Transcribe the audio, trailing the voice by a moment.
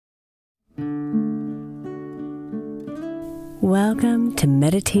Welcome to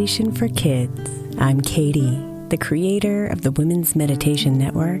Meditation for Kids. I'm Katie, the creator of the Women's Meditation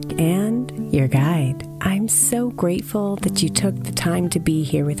Network and your guide. I'm so grateful that you took the time to be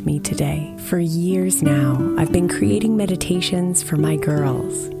here with me today. For years now, I've been creating meditations for my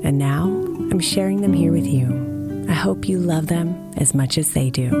girls, and now I'm sharing them here with you. I hope you love them as much as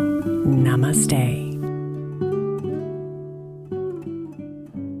they do. Namaste.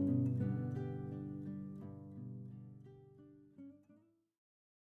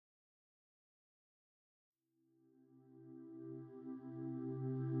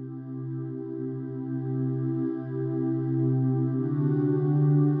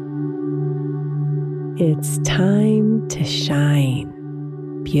 It's time to shine,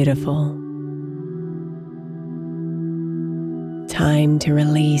 beautiful. Time to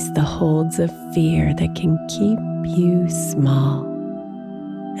release the holds of fear that can keep you small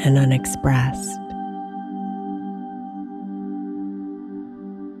and unexpressed.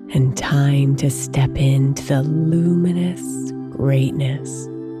 And time to step into the luminous greatness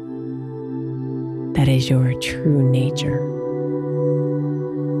that is your true nature.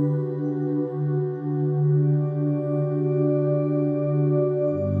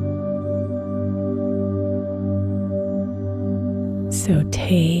 So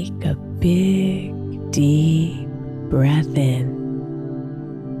take a big, deep breath in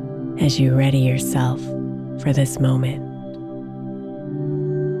as you ready yourself for this moment.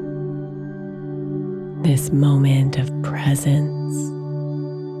 This moment of presence.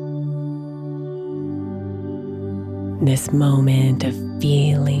 This moment of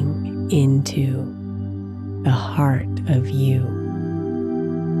feeling into the heart of you.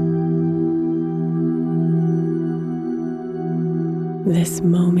 This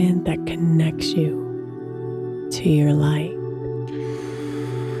moment that connects you to your light.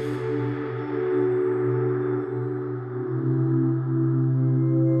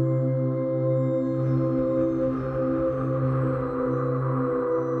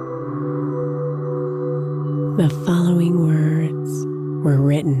 The following words were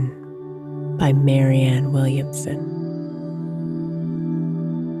written by Marianne Williamson.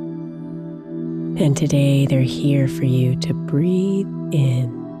 And today they're here for you to breathe in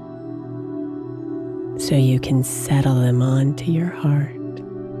so you can settle them onto your heart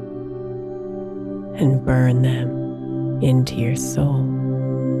and burn them into your soul.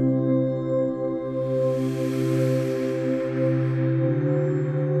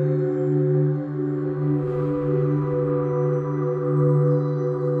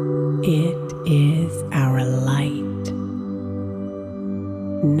 It is our light,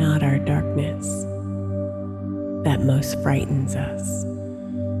 not our darkness, that most frightens us.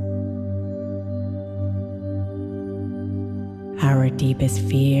 Our deepest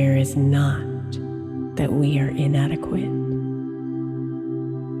fear is not that we are inadequate.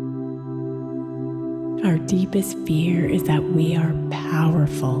 Our deepest fear is that we are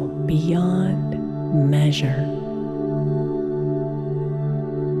powerful beyond measure.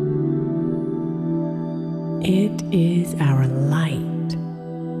 It is our light,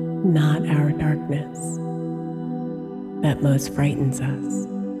 not our darkness, that most frightens us.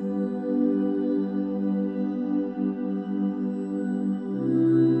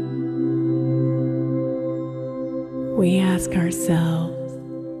 We ask ourselves,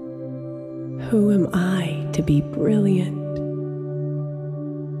 who am I to be brilliant,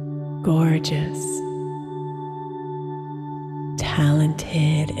 gorgeous,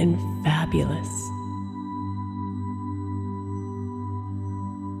 talented, and fabulous?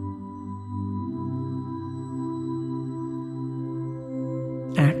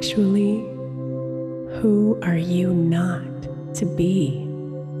 Actually, who are you not to be?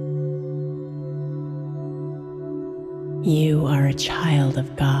 You are a child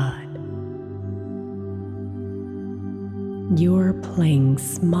of God. Your playing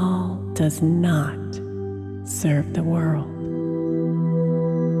small does not serve the world.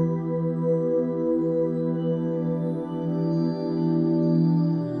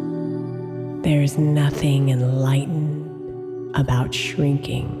 There's nothing enlightened about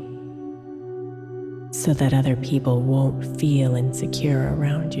shrinking so that other people won't feel insecure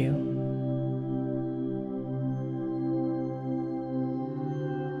around you.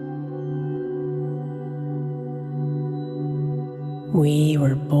 We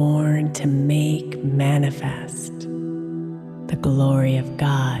were born to make manifest the glory of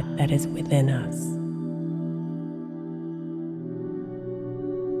God that is within us.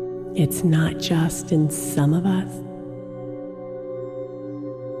 It's not just in some of us,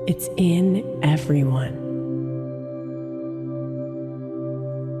 it's in everyone.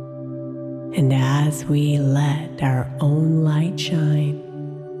 And as we let our own light shine,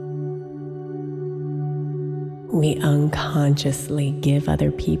 we unconsciously give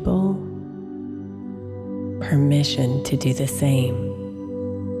other people permission to do the same.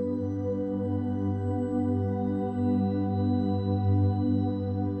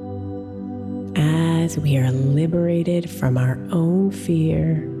 As we are liberated from our own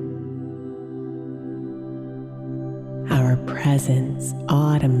fear, our presence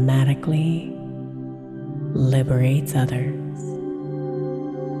automatically liberates others.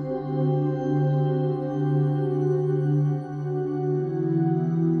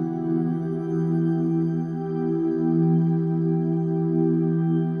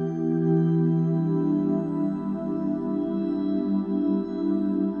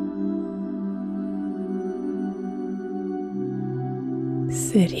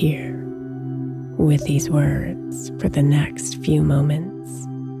 Sit here with these words for the next few moments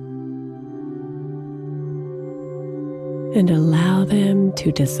and allow them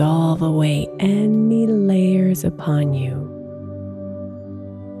to dissolve away any layers upon you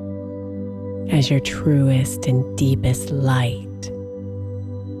as your truest and deepest light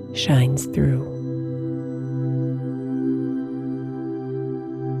shines through.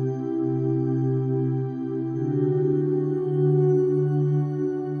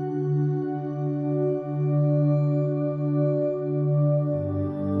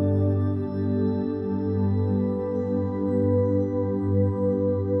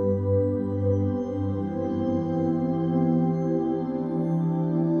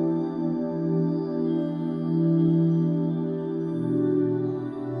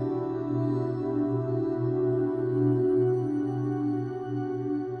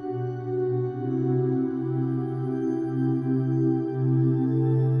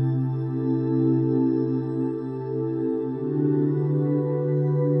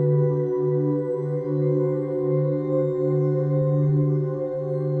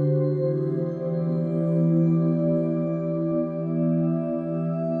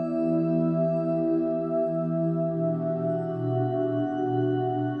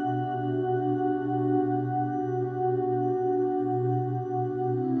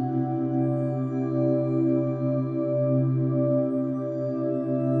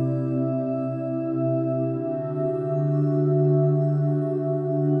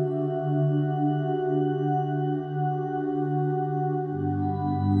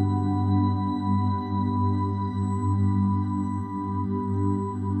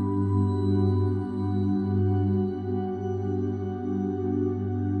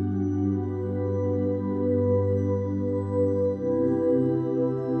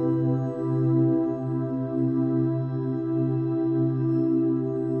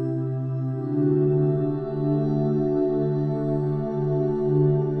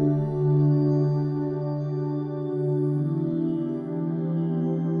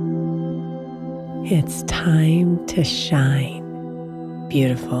 It's time to shine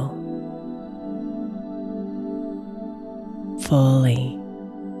beautiful, fully,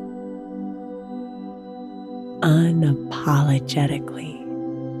 unapologetically,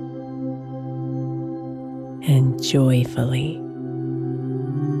 and joyfully.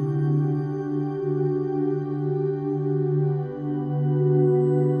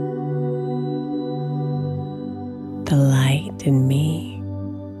 The light in me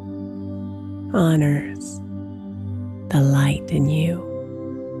honors the light in you.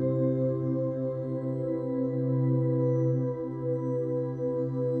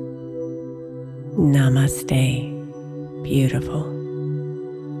 Namaste, beautiful.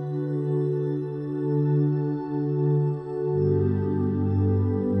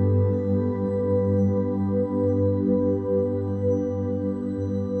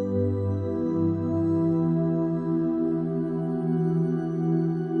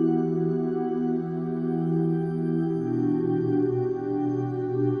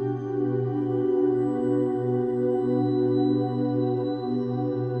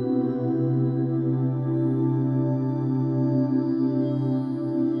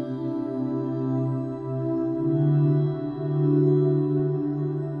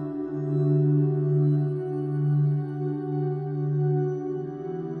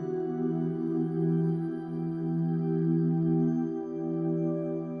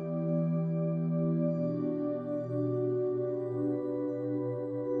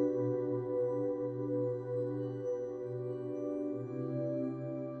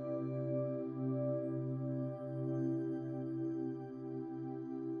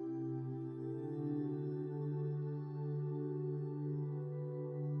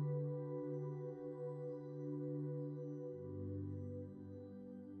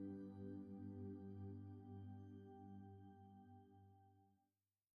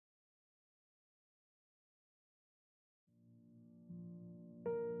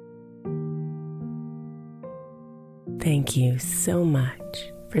 Thank you so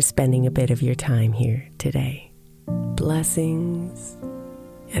much for spending a bit of your time here today. Blessings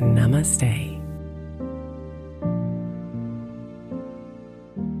and namaste.